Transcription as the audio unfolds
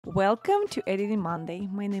Welcome to Editing Monday.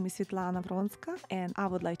 My name is Svitlana Vronska and I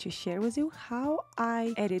would like to share with you how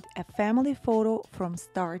I edit a family photo from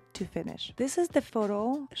start to finish. This is the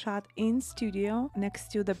photo shot in studio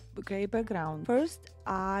next to the gray background. First,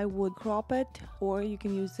 I would crop it, or you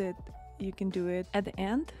can do it at the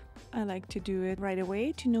end. I like to do it right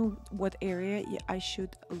away to know what area I should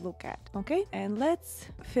look at. Okay, and let's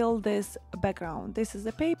fill this background. This is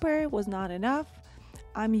the paper, was not enough.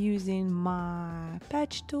 I'm using my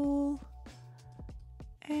patch tool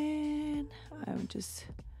and I'm just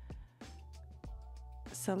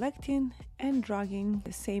selecting and dragging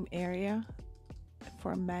the same area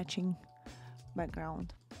for matching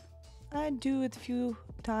background. I do it a few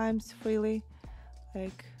times freely,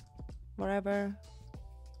 like wherever,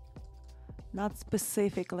 not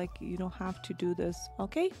specific, like you don't have to do this,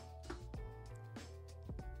 okay?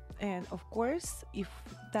 And of course, if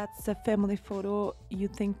that's a family photo you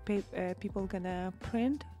think people gonna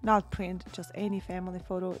not print, just any family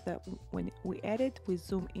photo, that when we edit, we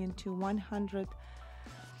zoom into 100%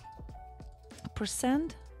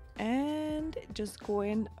 and just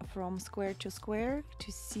going from square to square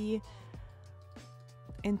to see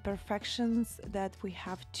imperfections that we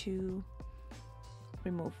have to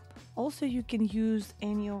remove. Also, you can use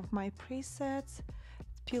any of my presets.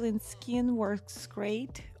 Peeling skin works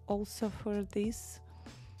great. Also for this,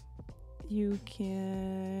 you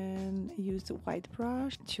can use a white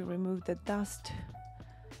brush to remove the dust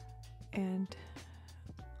and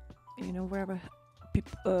wherever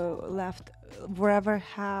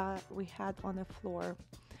we had on the floor.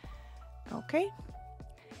 Okay,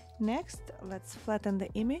 next let's flatten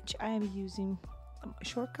the image. I am using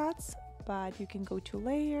shortcuts, but you can go to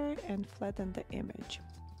layer and flatten the image.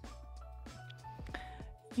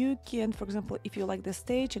 You can, for example, if you like the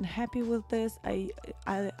stage and happy with this, I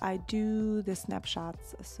do the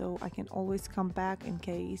snapshots, so I can always come back in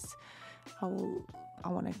case I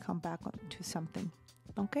want to come back to something.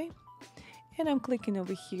 Okay, and I'm clicking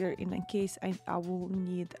over here in case I will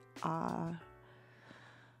need a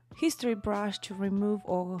history brush to remove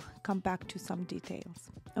or come back to some details.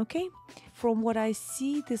 Okay, from what I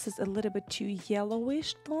see, this is a little bit too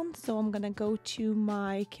yellowish tone, so I'm gonna go to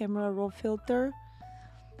my camera raw filter,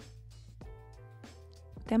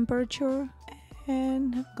 temperature,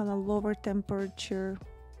 and I'm gonna lower temperature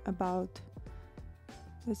about,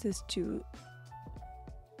 this is too,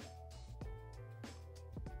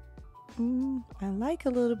 I like a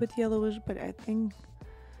little bit yellowish, but I think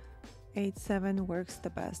 8.7 works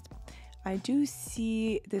the best. I do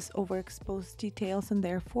see this overexposed details in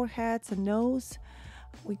their foreheads and nose.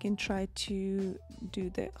 We can try to do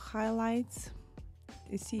the highlights.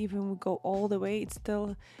 You see, even we go all the way, it's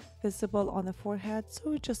still visible on the forehead,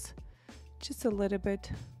 so just a little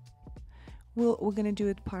bit. We're gonna do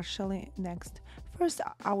it partially next. First,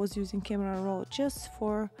 I was using camera raw just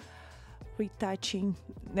for retouching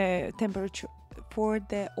the temperature, for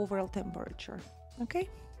the overall temperature. Okay,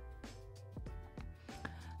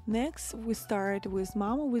 next we start with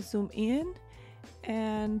mama. We zoom in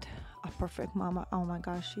and a perfect mama. Oh my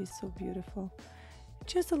gosh, she's so beautiful.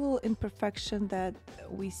 Just a little imperfection that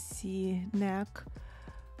we see, neck,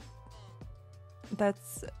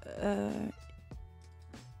 that's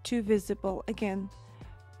too visible. Again,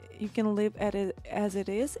 you can leave it as it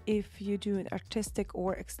is if you do an artistic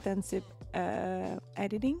or extensive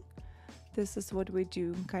editing. This is what we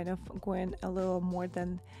do, kind of going a little more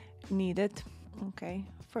than needed. Okay,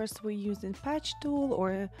 first we're using patch tool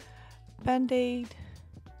or band-aid.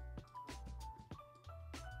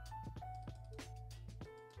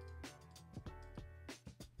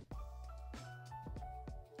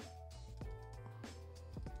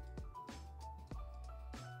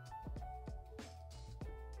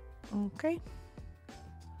 Okay,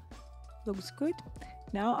 looks good.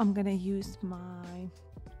 Now I'm gonna use my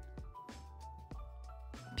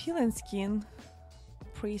peeling skin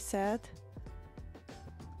preset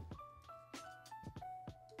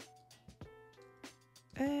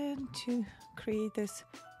and to create this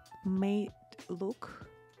matte look,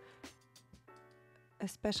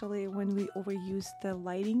 especially when we overuse the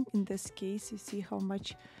lighting. In this case, you see how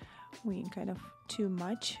much we kind of too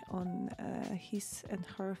much on his and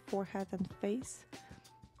her forehead and face.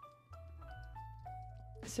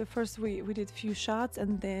 So first we did a few shots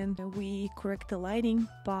and then we correct the lighting,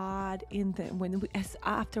 but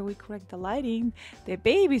after we correct the lighting, the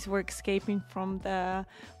babies were escaping from the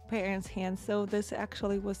parents' hands. So this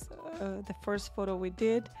actually was the first photo we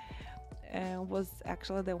did, was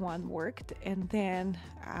actually the one worked. And then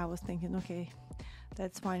I was thinking, okay,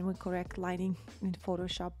 that's fine, we correct lighting in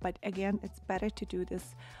Photoshop, but again, it's better to do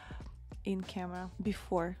this in camera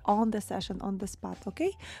before, on the session, on the spot.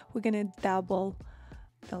 Okay, we're gonna double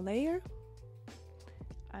the layer.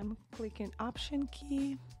 I'm clicking Option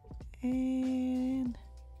key and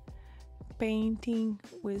painting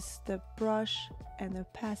with the brush and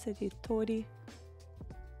opacity 30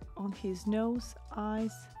 on his nose,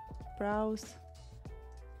 eyes, brows,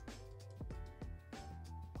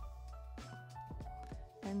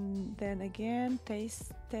 and then again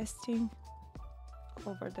testing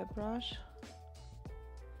over the brush,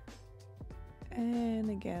 and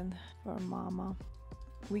again for mama.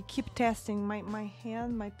 We keep testing. My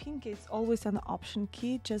hand, my pinky is always on the Option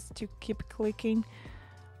key, just to keep clicking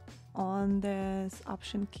on this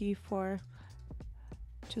Option key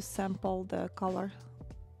to sample the color.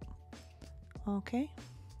 Okay,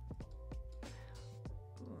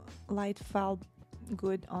 light felt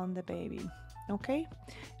good on the baby. Okay,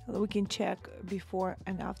 we can check before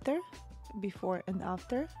and after, before and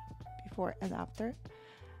after, before and after.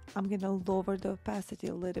 I'm gonna lower the opacity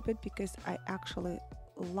a little bit because I actually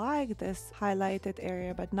like this highlighted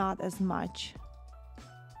area, but not as much.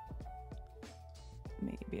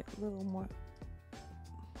 Maybe a little more.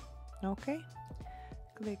 Okay,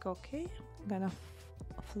 click OK. I'm gonna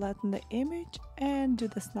flatten the image and do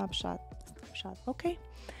the snapshot. Okay,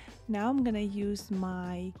 now I'm gonna use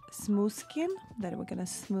my smooth skin, that we're gonna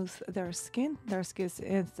smooth their skin. Their skin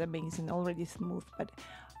is amazing, already smooth, but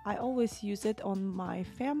I always use it on my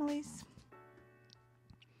families.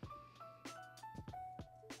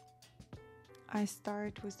 I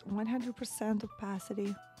start with 100%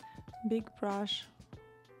 opacity, big brush.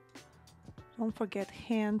 Don't forget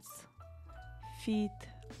hands, feet,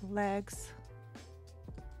 legs,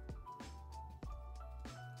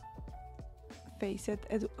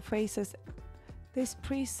 faces. This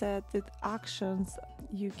preset actions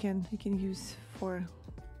you can use for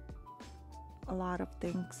a lot of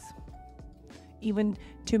things, even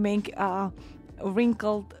to make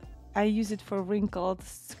wrinkled. I use it for wrinkled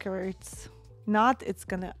skirts. Not it's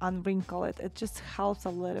gonna unwrinkle it, it just helps a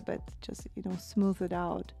little bit, just smooth it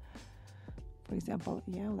out. For example,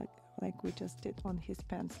 yeah, like we just did on his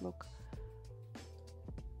pants. Look,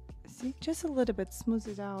 see, just a little bit, smooth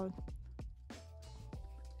it out.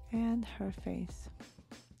 And her face.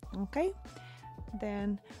 Okay,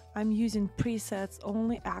 then I'm using presets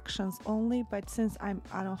only, actions only, but since I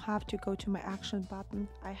don't have to go to my action button,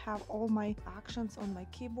 I have all my actions on my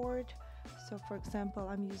keyboard. So for example,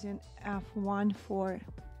 I'm using F1 for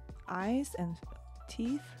eyes and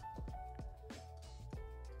teeth,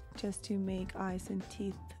 just to make eyes and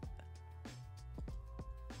teeth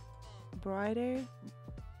brighter.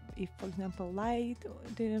 If for example light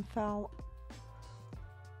didn't fall,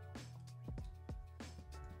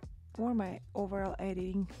 or my overall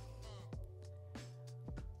editing.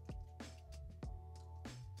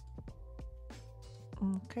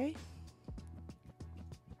 Okay,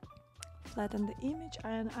 flatten the image,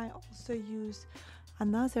 and I also use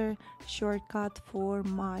another shortcut for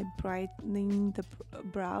my brightening the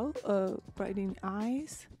brow, brightening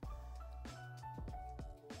eyes.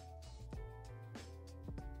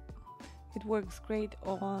 It works great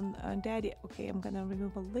on daddy. Okay, I'm gonna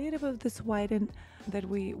remove a little bit of this whiten, that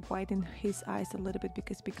we whiten his eyes a little bit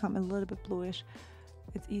because become a little bit bluish.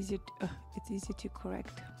 It's easy to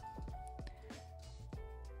correct.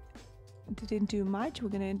 Didn't do much. We're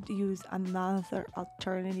gonna use another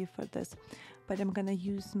alternative for this, but I'm gonna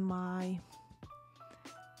use my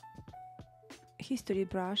history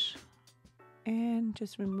brush and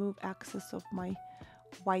just remove excess of my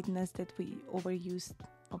whiteness that we overused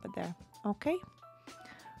over there. Okay,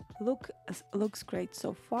 looks great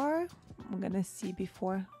so far. I'm gonna see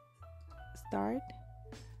before start,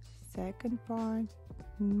 second part.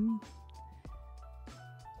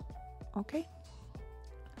 Okay,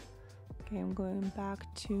 I'm going back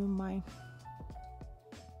to my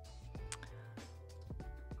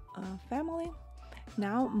family.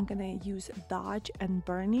 Now I'm gonna use dodge and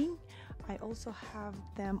burning. I also have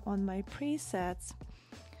them on my presets,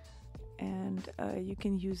 and you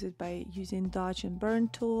can use it by using dodge and burn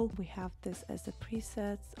tool. We have this as a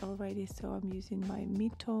presets already, so I'm using my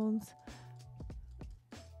midtones,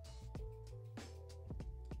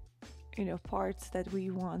 parts that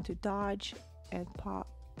we want to dodge and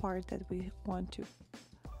part that we want to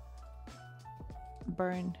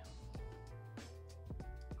burn.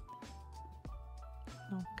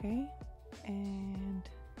 Okay, and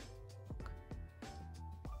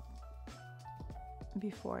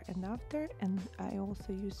before and after. And I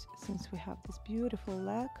also use, since we have this beautiful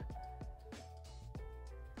leg.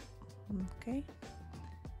 Okay,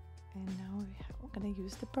 and now we're gonna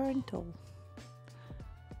use the burn tool.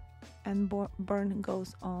 and burn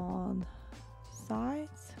goes on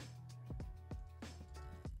sides.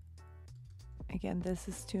 Again, this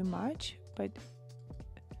is too much, but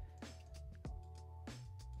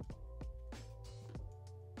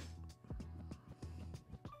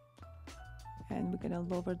and we're gonna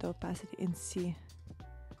lower the opacity and see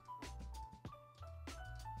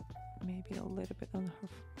maybe a little bit on her head.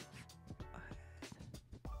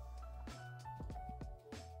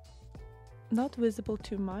 Not visible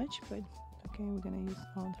too much, but okay, we're gonna use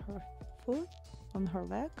on her foot, on her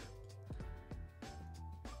leg.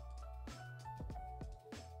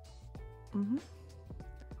 I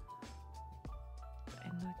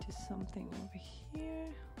noticed something over here.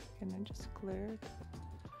 And I just clear it.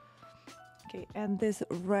 Okay, and this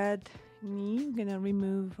red knee, I'm gonna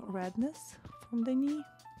remove redness from the knee.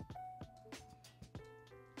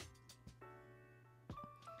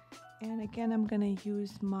 And again, I'm gonna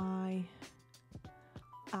use my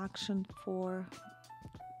action for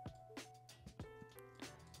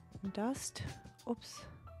dust. Oops.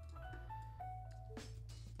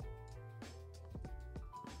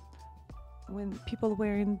 When people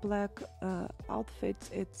wearing black outfits,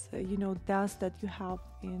 it's you know, dust that you have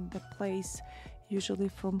in the place, usually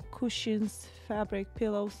from cushions, fabric,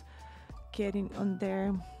 pillows, getting on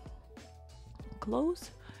their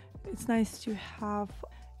clothes. It's nice to have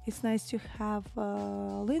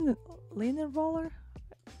a linen roller,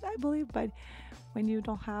 I believe, but when you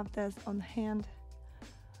don't have this on hand,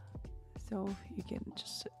 so you can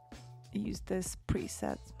just use this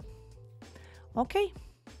preset. Okay,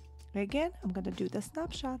 again, I'm gonna do the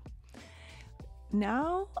snapshot.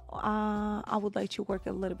 Now I would like to work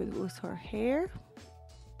a little bit with her hair,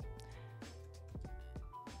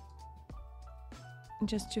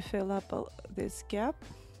 just to fill up this gap.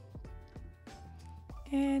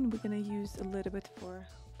 And we're gonna use a little bit for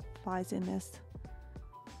fuzziness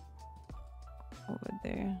over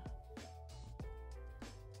there.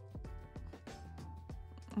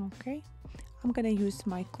 Okay, I'm gonna use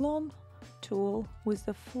my clone tool with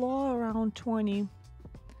the flow around 20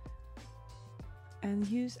 and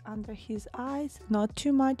use under his eyes, not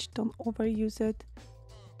too much, don't overuse it.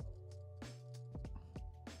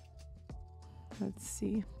 Let's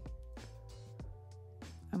see,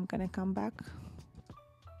 I'm gonna come back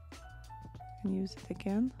and use it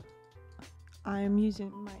again. I am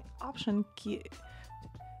using my option key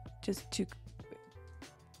just to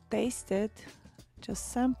taste it,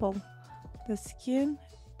 just sample the skin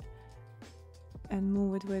and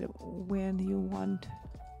move it with when you want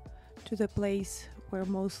to the place where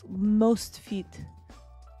most fit.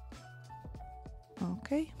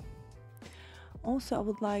 Okay. Also, I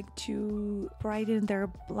would like to brighten their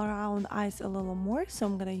brown eyes a little more, so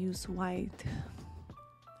I'm gonna use white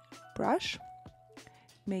brush,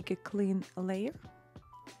 make a clean layer,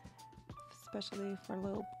 especially for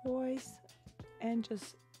little boys, and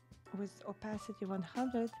just with opacity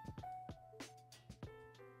 100,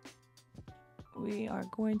 we are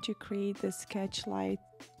going to create the sketch light.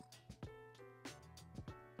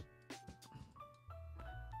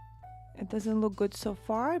 It doesn't look good so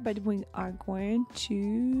far, but we are going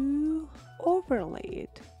to overlay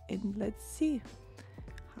it, and let's see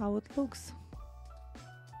how it looks.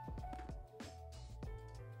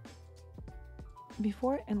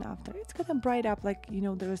 Before and after, it's gonna bright up, like, you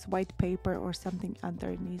know, there is white paper or something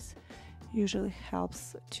underneath. Usually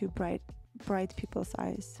helps to bright people's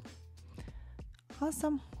eyes.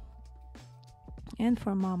 Awesome. And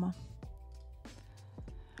for mama,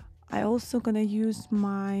 I also gonna use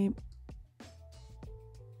my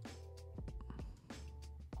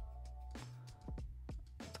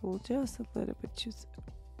tool, just a little bit, choose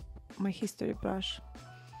my history brush.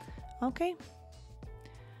 Okay,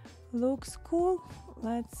 looks cool.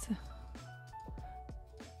 Let's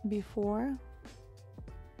before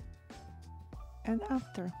and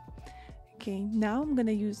after. Okay, now I'm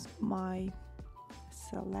gonna use my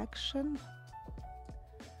selection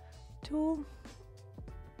tool,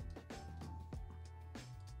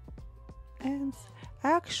 and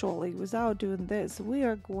actually, without doing this, we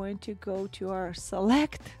are going to go to our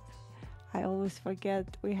select. I always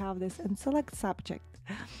forget we have this, and select subject.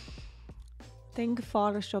 Think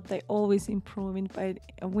Photoshop, they always improving, but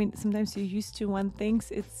when sometimes you're used to one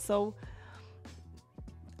things, it's so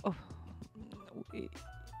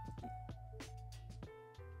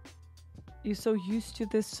you're so used to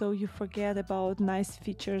this, so you forget about nice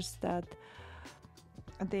features that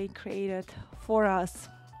they created for us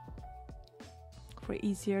for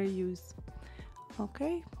easier use.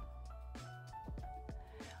 Okay,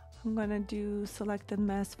 I'm gonna do select and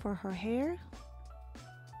mask for her hair.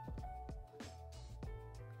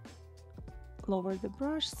 lower the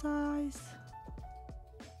brush size.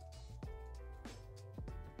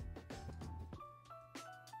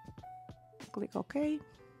 Click OK.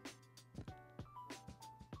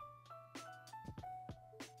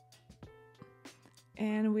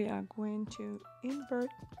 And we are going to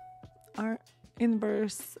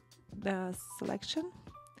inverse the selection.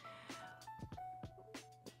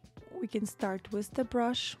 We can start with the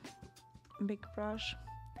brush, big brush,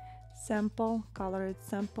 sample, color it,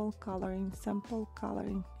 sample, coloring, sample,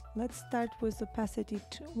 coloring. Let's start with opacity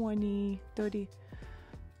 20, 30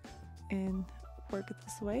 and work it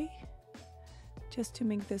this way, just to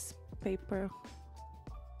make this paper,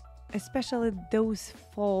 especially those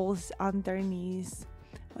folds underneath.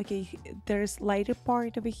 Okay, there's lighter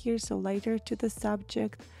part over here, so lighter to the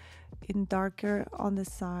subject and darker on the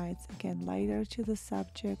sides. Again, lighter to the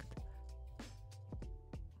subject.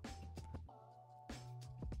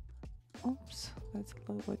 Oops, that's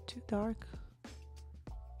a little bit too dark.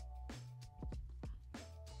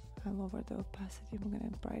 I lower the opacity. I'm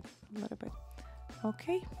gonna brighten a little bit.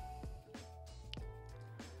 Okay.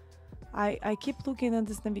 I keep looking at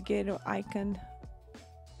this navigator icon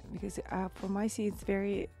because from my see it's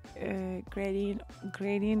very gradient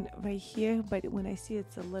right here, but when I see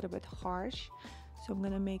it's a little bit harsh, so I'm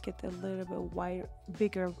gonna make it a little bit wider,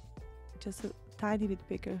 bigger, just a tiny bit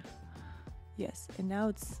bigger. Yes, and now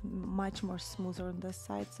it's much more smoother on this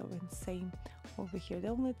side, so same over here. The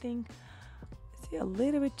only thing, I see a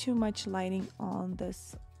little bit too much lighting on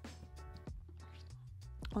this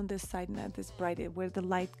side, not this bright, where the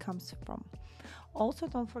light comes from. Also,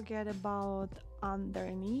 don't forget about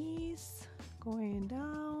underneath, going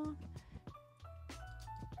down.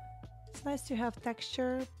 It's nice to have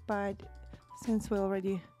texture, but since we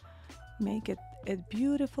already make it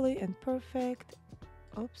beautifully and perfect,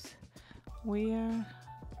 oops, we are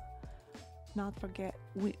not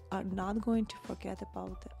going to forget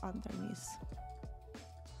about the underneath.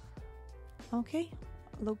 Okay,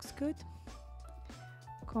 looks good.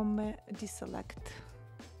 Deselect.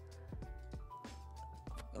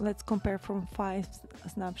 Let's compare from 5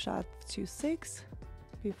 snapshot to 6,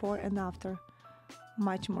 before and after.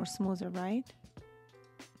 Much more smoother, right?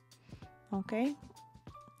 Okay.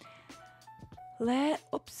 Let's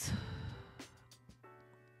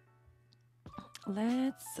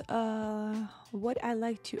what I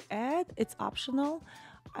like to add, it's optional.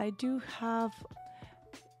 I do have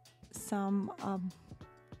some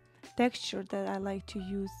texture that I like to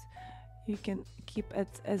use. You can keep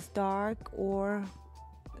it as dark or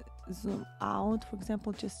zoom out, for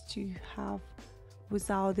example, just to have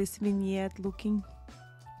without this vignette looking.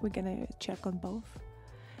 We're gonna check on both,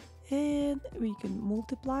 and we can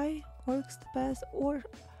multiply, works the best, or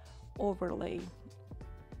overlay,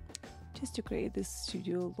 just to create this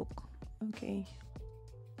studio look. Okay,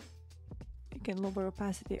 you can lower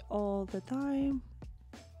opacity all the time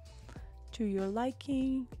to your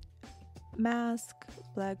liking. Mask,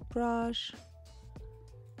 black brush,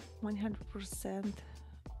 100%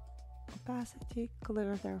 opacity,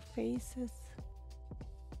 clear their faces.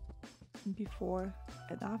 Before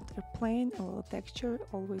and after, plain, a little texture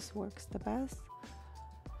always works the best.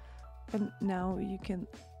 And now you can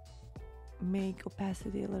make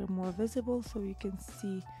opacity a little more visible, so you can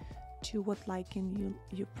see to what liking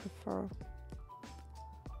you prefer.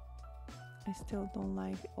 I still don't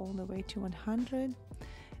like all the way to 100.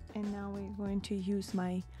 And now we're going to use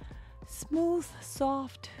my smooth,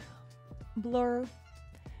 soft blur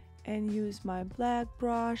and use my black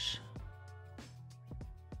brush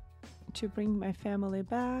to bring my family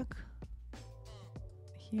back.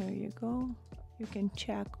 Here you go. You can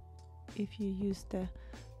check if you use the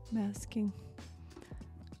masking.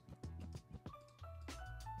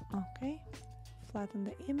 Okay, flatten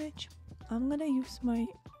the image. I'm gonna use my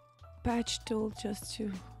patch tool just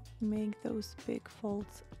to make those big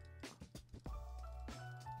folds.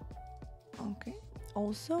 Okay,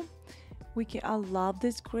 also I love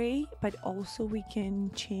this gray, but also we can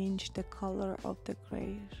change the color of the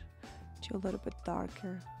gray to a little bit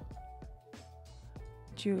darker,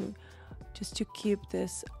 just to keep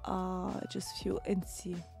this just feel and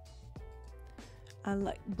see. I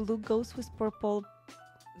like blue goes with purple,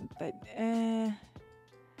 but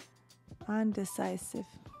undecisive.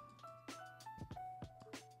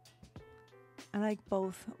 I like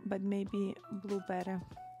both, but maybe blue better.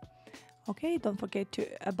 Okay, don't forget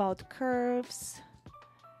about curves,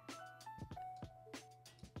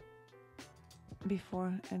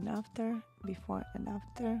 before and after, before and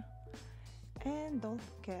after. And don't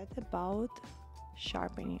forget about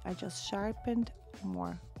sharpening. I just sharpened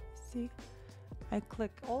more. See, I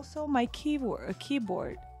click also my keyboard.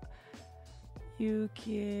 You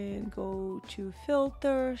can go to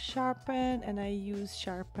filter, sharpen, and I use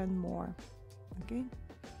sharpen more. Okay.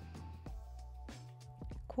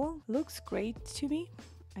 Cool. Looks great to me.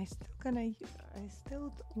 I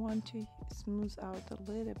still want to smooth out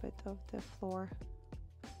a little bit of the floor.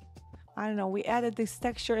 I don't know, we added this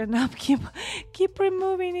texture and now keep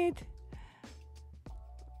removing it.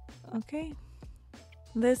 Okay.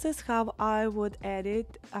 This is how I would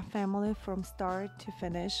edit a family from start to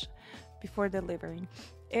finish before delivering.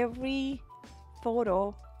 Every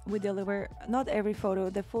photo we deliver, not every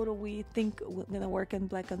photo, the photo we think we're gonna work in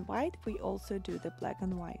black and white, we also do the black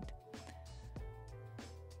and white.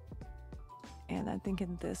 And I think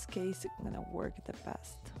in this case it's gonna work the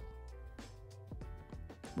best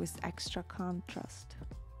with extra contrast.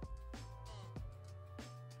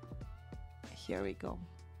 Here we go.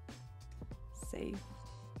 Save.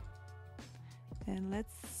 And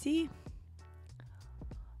let's see.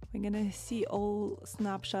 We're gonna see all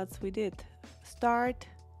snapshots we did. Start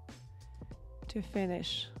to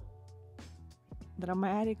finish.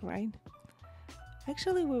 Dramatic, right?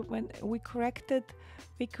 Actually, we corrected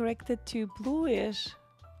to bluish.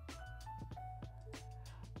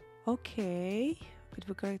 Okay, but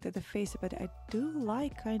we corrected the face, but I do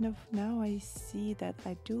like kind of, now I see that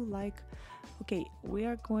I do like. Okay, we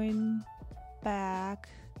are going back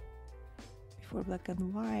before black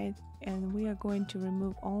and white, and we are going to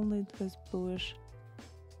remove only this bluish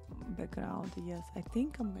background. Yes, I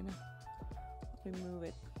think I'm gonna remove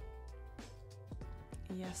it.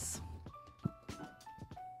 Yes.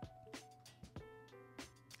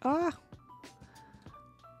 Ah,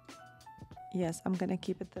 yes, I'm gonna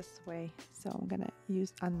keep it this way, so I'm gonna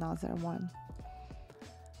use another one,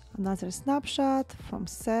 another snapshot from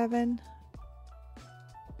 7.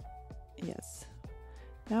 Yes,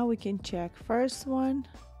 now we can check first one.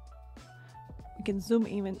 We can zoom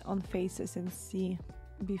even on faces and see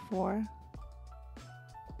before.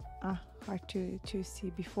 Hard to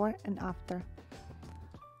see before and after.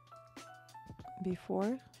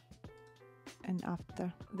 Before and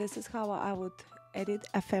after. This is how I would edit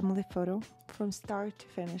a family photo from start to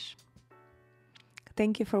finish.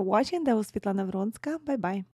 Thank you for watching. That was Svitlana Vronska. Bye bye.